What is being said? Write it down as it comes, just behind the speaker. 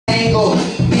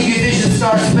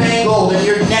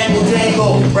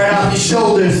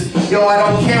shoulders. Yo, I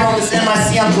don't care on this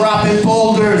MIC, I'm dropping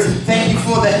boulders. Thank you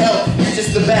for the help, you're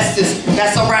just the bestest.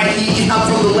 That's alright,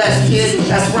 I'm from the West, kid.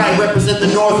 That's right, represent the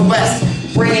Northwest.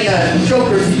 Bringing a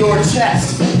joker to your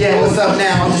chest. Yeah, what's up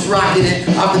now? I'm just rocking it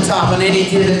off the top on any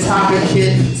given topic,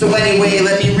 kid. So anyway,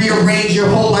 let me rearrange your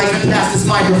whole life and pass this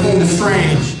microphone to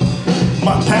Strange.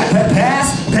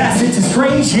 Pass it to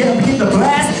Strange, yeah, we get the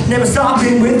blast. Never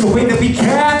stopping with the way that we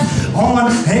cap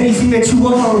on anything that you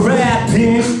are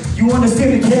rapping. You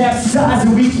understand the capsize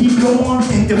and we keep going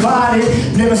and divided.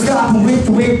 Never stopping with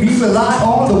the way we rely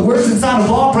on the words inside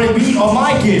of our breakbeat or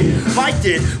Mike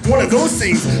it. One of those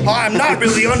things I'm not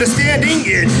really understanding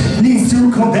it. Needs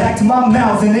to come back to my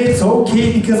mouth and it's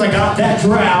okay because I got that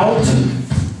drought.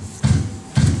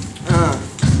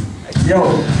 Yo,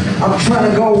 I'm trying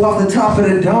to go off the top of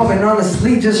the dome and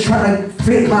honestly just trying to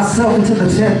fit myself into the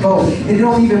tempo. It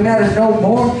don't even matter no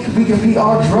more. We can be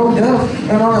all drove up.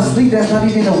 And honestly, that's not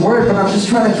even a word, but I'm just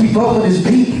trying to keep up with this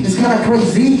beat. It's kind of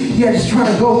crazy. Yeah, just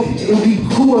trying to go. It would be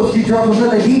cool if you drop a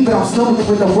melody, but I'm stumbling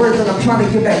with the words and I'm trying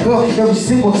to get back up every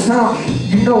single time.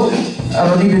 You know, I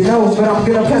don't even know, but I'm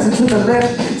gonna pass it to the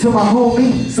left, to my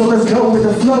homie. So let's go with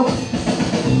the flow.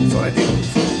 So I think.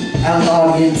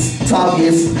 Audience,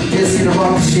 targets, just see the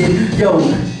wrong shit. Yo,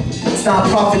 it's not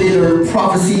profited or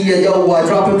prophecy. Yo, I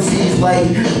drop MCs like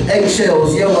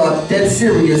eggshells. Yo, I'm dead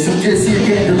serious. I'm just here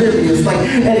getting delirious. Like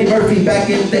Eddie Murphy back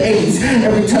in the 80s.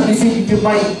 Every time you see me, you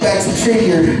might back some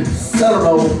shadier. I don't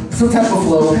know, some type of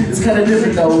flow. It's kind of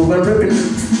different though. But ripping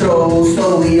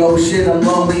slowly. Oh shit, I'm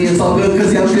lonely. It's all good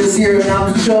because I'm just here and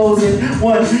I'm the chosen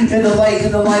one in the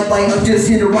limelight. I'm just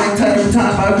here to right time every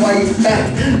time I fight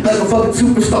back like a fucking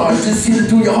superstar. Just here to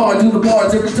do your hard, do the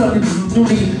bars every time you do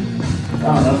me.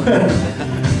 I don't know.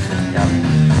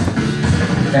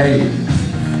 Hey.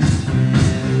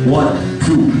 1,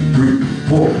 2, 3,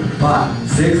 4, 5,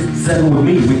 6, 7 with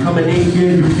me. We coming in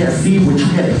here, you can't see what you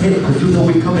can't hit. Cause you know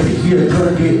we coming in here,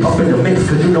 gonna get up in the mix.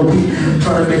 Cause you know we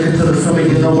trying to make it to the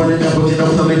summit. You know running up, you know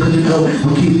coming. Cause you know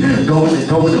we keep going and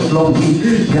going the flow.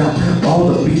 We got all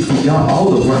the beats, we got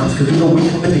all the rhymes. Cause you know we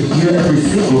coming in here every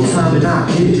single time and I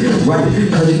get it right.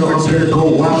 Cause you know I'm gonna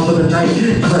go wild for the night.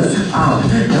 Cause I'm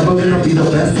never gonna be the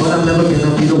best, but I'm never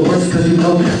gonna be the worst. Cause you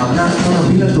know I'm not trying to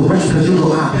be like the rest. Cause you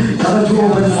know I gotta do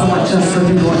all this on my chest. Cause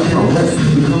you know I can't rest.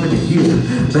 We coming in here,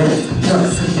 bands,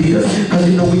 trucks, dealers. Cause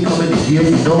you know we coming in here,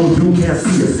 you know you can't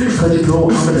see us. Cause you know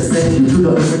I'm gonna send you to the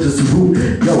emergency room.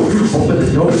 Yo, open the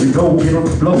door, you know, get on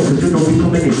the floor. Cause you know we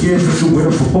coming in here, cause you with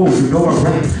a propose, you know I'm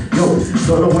rap. Yo,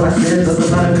 don't know what I said,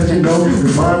 doesn't matter cause you know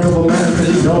it's mind over matter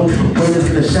cause you know when it's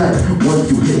gonna shine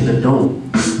once you hit the dome.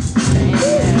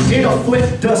 It'll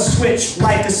flip the switch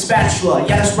like a spatula.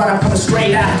 Yeah, that's right, I'm coming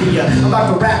straight after ya. I'm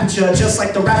about to rap at ya, just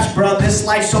like the raps, bruh. This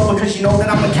life's over cause you know that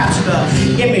I'ma capture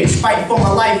the image. Fight for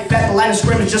my life at the line of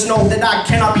scrimmage. Just know that I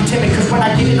cannot be timid. Cause when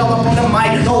I get it all up on the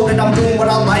mic, know that I'm doing what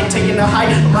I like. Taking a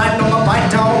hike, riding on my bike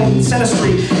down Center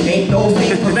Street. Ain't no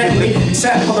thing preventing me,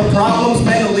 except for the problems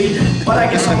mentally. But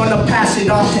I guess I'm gonna pass it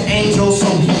off to Angel so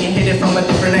he can hit it from a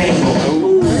different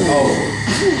angle.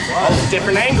 Wow,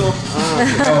 different angle.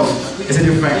 It's a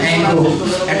different angle.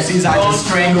 MCs I just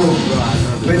strangle.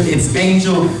 But it's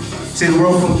Angel. See the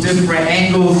world from different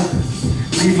angles.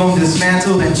 Leave them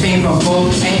dismantled and chained from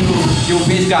both angles. Your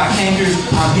bitch got cankers.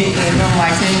 I'm hitting them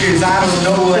like tankers. I don't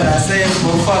know what I said,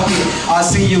 but fuck it. I'll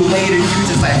see you later. You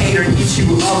just a hater. Eat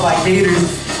you up like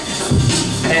haters.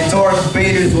 And Darth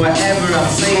Vader's whatever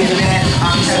I'm saying, man.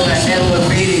 I'm hella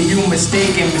elevated. You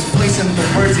mistaken, misplacing the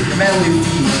words in melody.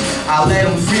 I let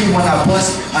them free when I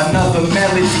bust another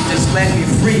melody. Just let me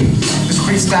free. This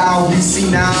freestyle we see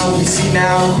now, we see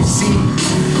now, we see.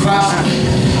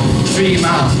 3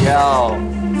 miles. Yo,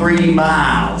 3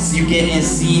 miles. You get in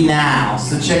C now.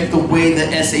 So check the way the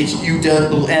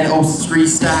SHUNNO's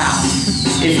freestyle.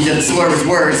 If you just slur his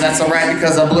words, that's alright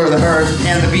because I blur the herds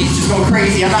and the beat's just going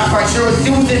crazy. I'm not quite sure what to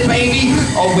do with it, baby.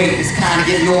 Oh wait, it's kinda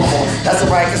getting normal. That's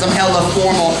alright because I'm hella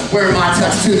formal. Wearing my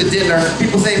tux to the dinner.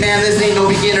 People say, man, this ain't no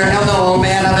beginner. Hell no,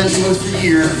 man, I've been doing this for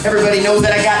years. Everybody knows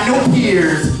that I got no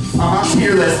peers.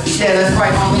 Fearless. Yeah, that's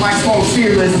right, on the microphone,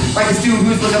 fearless. Like this dude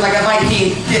who's looking like a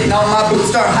Viking. Getting on my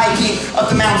boots, start hiking up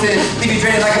the mountain. Leave you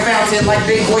drained like a fountain, like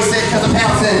Big Boy said, cause I'm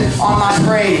pouncing on my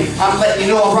prey. I'm letting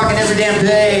you know I'm rocking every damn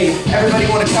day. Everybody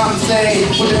wanna come and say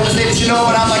what they wanna say that you know,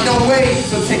 but I'm like, no way.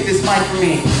 So take this mic from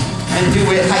me and do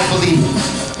it hypefully.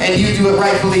 And you do it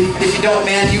rightfully. And if you don't,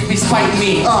 man, you be spiting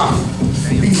me.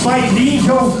 Be fighting me,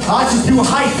 yo, I just do a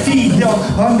high feed, yo.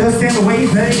 Understand the way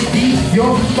they beat,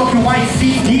 yo, fucking white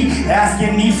CD.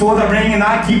 Asking me for the ring and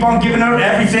I keep on giving her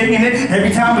everything in it.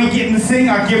 Every time we get in the thing,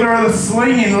 I give her the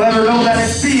sling and let her know that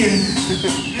it's being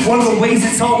one of the ways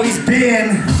it's always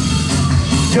been.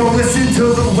 Yo, listen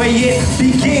to the way it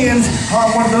begins.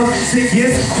 I'm one of the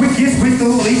sickest, quickest with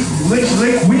the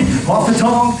liquid off the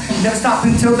tongue. Never stop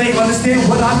until they understand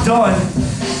what I've done.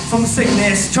 From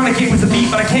sickness, trying to get with the beat,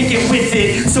 but I can't get with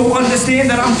it. So understand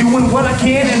that I'm doing what I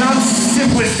can and I'm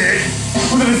simplistic.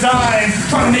 With a design,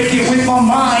 trying to make it with my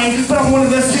mind, but I'm one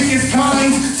of the sickest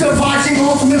kinds, devising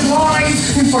ultimate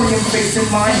lines in front of your face and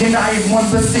mind, and I am one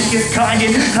of the sickest kind,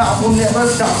 and I will never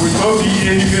stop with my beat,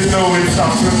 and even though it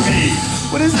stops with me.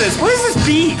 What is this? What is this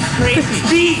beat? Crazy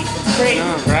beat. Crazy.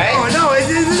 Right? Oh no,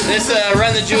 This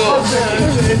Run the Jewels.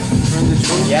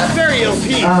 Yeah. Very OP.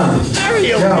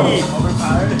 Very OP.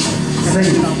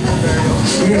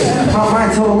 Yeah, my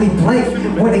mind totally blank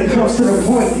when it comes to the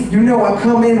point. You know I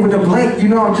come in with a blank. You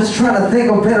know I'm just trying to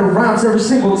think of better rhymes every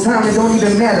single time. It don't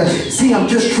even matter. See, I'm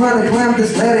just trying to climb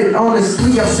this ladder.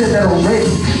 Honestly, I've said that already,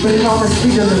 but it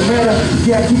honestly doesn't matter.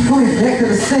 Yeah, I keep coming back to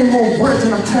the same old words,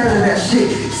 and I'm tired of that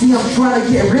shit. See, I'm trying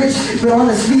to get rich, but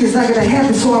honestly, it's not gonna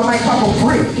happen. So I might pop a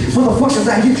break. Motherfuckers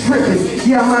out here tripping.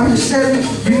 Yeah, I'm out here selling.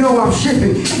 You know I'm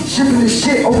shipping this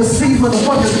shit overseas.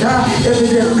 Motherfuckers die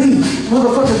evidently.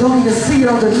 Motherfuckers don't even see it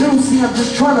on the news. See, I'm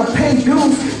just trying to pay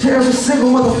dues to every single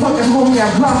motherfucking homie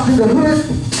I've lost in the hood.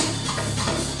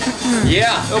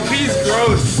 Yeah. OP's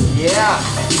gross. Yeah.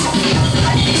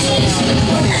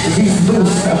 These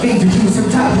dudes, I think to do some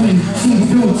time we see these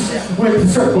dudes with the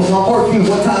circle. I'm working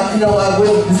one time, you know, I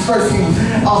will disperse you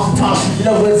off the top. You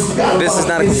know, it's got This is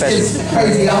not a confession. It's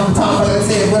crazy off the top. Like I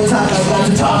said, one time I got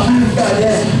the top.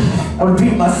 Goddamn. I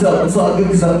repeat myself, it's all good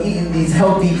because I'm eating these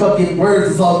healthy fucking words.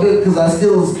 It's all good because I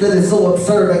still spit it so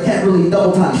absurd I can't really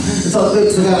double time. It's all good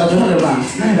because I got 100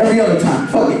 rhymes every other time.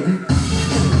 Fuck it.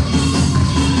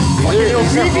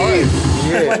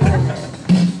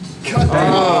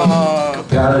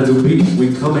 Gotta do beat,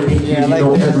 we coming in here, you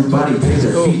know everybody take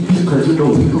a seat. Cause you know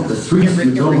we from the streets, you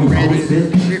know we always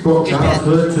been from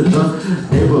childhood to the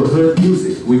neighborhood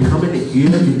music. We coming in here,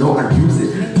 you know I use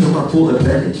it to my full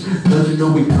advantage. Cause you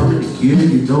know we coming in here,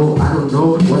 you know I don't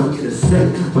know what I'm gonna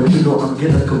say, but you know I'm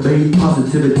gonna convey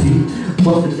positivity,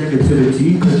 fuck the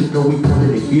negativity. Cause you know we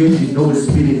coming in here, you know it's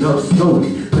speeding up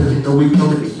slowly. Cause you know we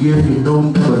coming in here, you know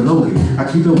never lonely. I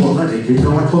keep it 100, you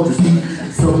know I hope to see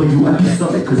some of you at the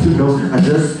summit. Cause you know I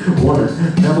just wanna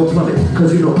never plummet.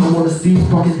 Cause you know I wanna see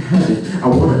fucking heaven. I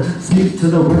wanna speak to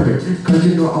the reverend. Cause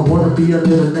you know I wanna be a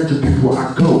little legend before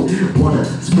I go. Wanna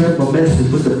spread my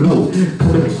message with the flow.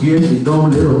 Coming in here, you know,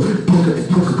 little quicker and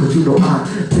quicker. Cause you know I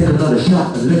take another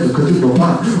shot of liquor. Cause you know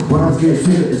when I'm getting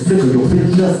sicker and sicker, your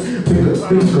bitch just bigger.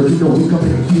 Cause you know we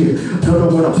coming in here, don't know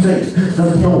what I'm saying,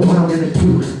 doesn't know what I'm gonna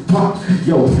do. Pop,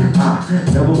 yo, I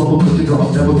never mumble. Cause you know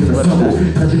I'm never gonna stumble.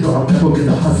 Cause you know I'm never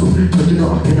gonna hustle. Cause you know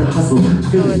I'm gonna hustle.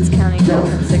 Oh, it's counting down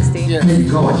from 60. Here you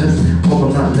go, I just hope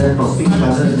I'm not left on seat by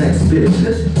the next bitch.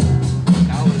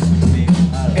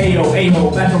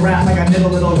 Ayo, back to rap like I did a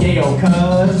little yayo,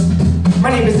 cuz my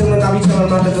name is Dylan, I'll be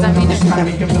chillin' under the trying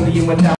to make a million without